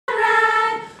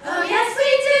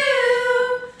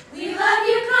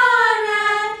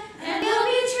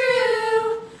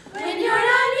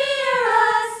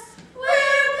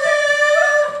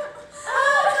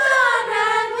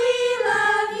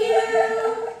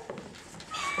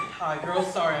Hi,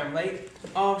 girls. Sorry I'm late.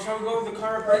 Shall we go over the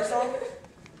Conrad break song?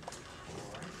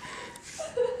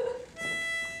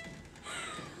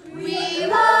 We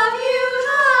love you,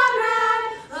 Conrad.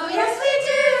 Oh, yes, we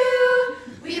do.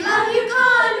 We love you,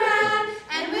 Conrad,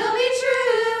 and we'll be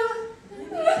true.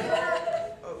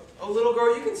 Oh, little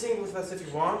girl, you can sing with us if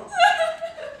you want.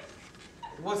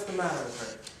 What's the matter with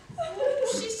her?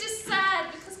 She's just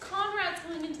sad because Conrad's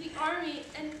going into the army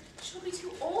and she'll be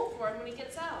too old for him when he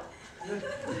gets out.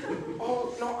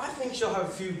 Oh, no, I think she'll have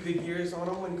a few good years on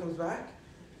him when he comes back.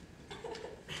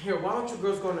 Here, why don't you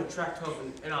girls go on a track club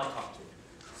and I'll talk to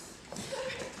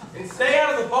her. And stay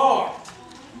out of the bar.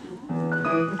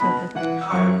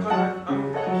 Hi, I'm Conrad.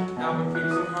 I'm Albert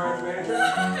Peterson, Conrad's manager.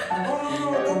 Oh,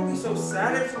 no, don't be so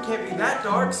sad. Everything can't be that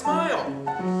dark. Smile.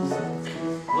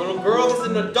 Little girl, this is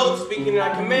an adult speaking and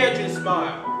I command you to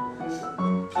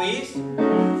smile. Please?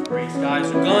 Gray skies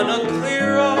are gonna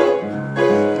clear up.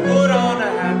 Put on a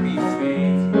happy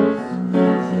face.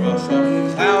 Brush off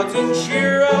the clouds and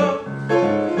cheer up.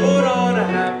 Put on a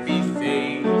happy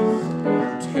face.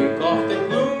 Take off the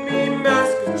gloomy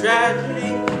mask of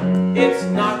tragedy. It's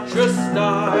not your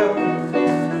style.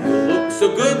 You look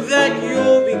so good that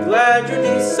you'll be glad you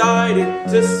decided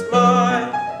to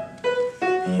smile.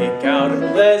 Pick out a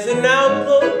pleasant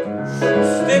outlook.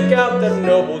 Stick out that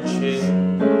noble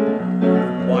chin.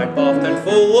 Wipe off that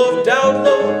full of doubt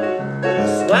look.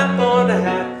 Slap on a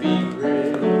happy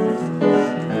grin.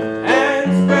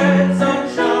 And spread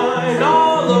sunshine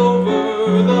all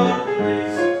over the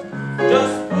place.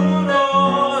 Just put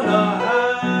on a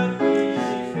happy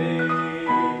face.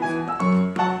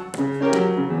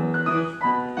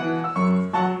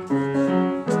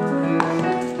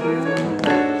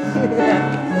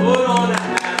 Put on a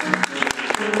happy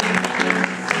face.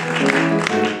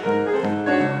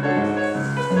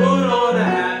 Put on a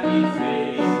happy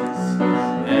face.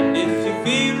 And if you're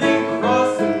feeling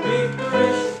cross and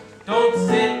vigorous, don't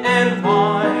sit and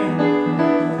whine.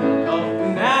 A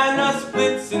banana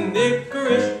splits and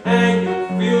licorice and you'll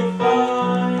feel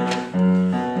fine.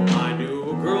 I knew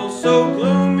a girl so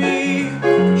gloomy,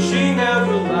 she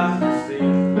never laughed or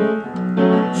sing.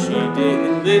 She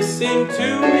didn't listen to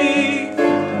me,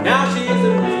 now she's a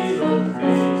little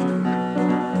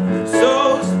thing. So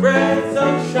spread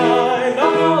sunshine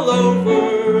all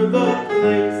over the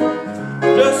place.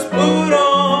 Just put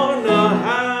on a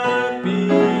happy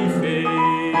face.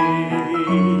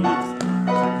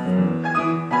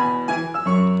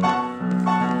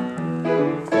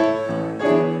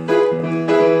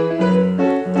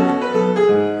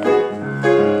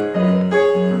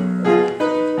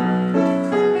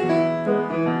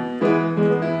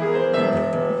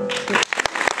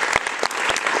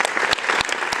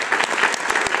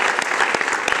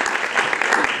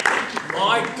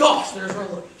 My gosh, there's our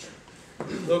luggage.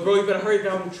 Little girl, you better hurry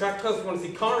down to track 12 if you want to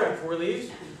see Conrad before he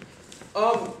leaves.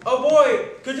 Oh boy,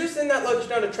 could you send that luggage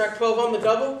down to track 12 on the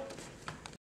double?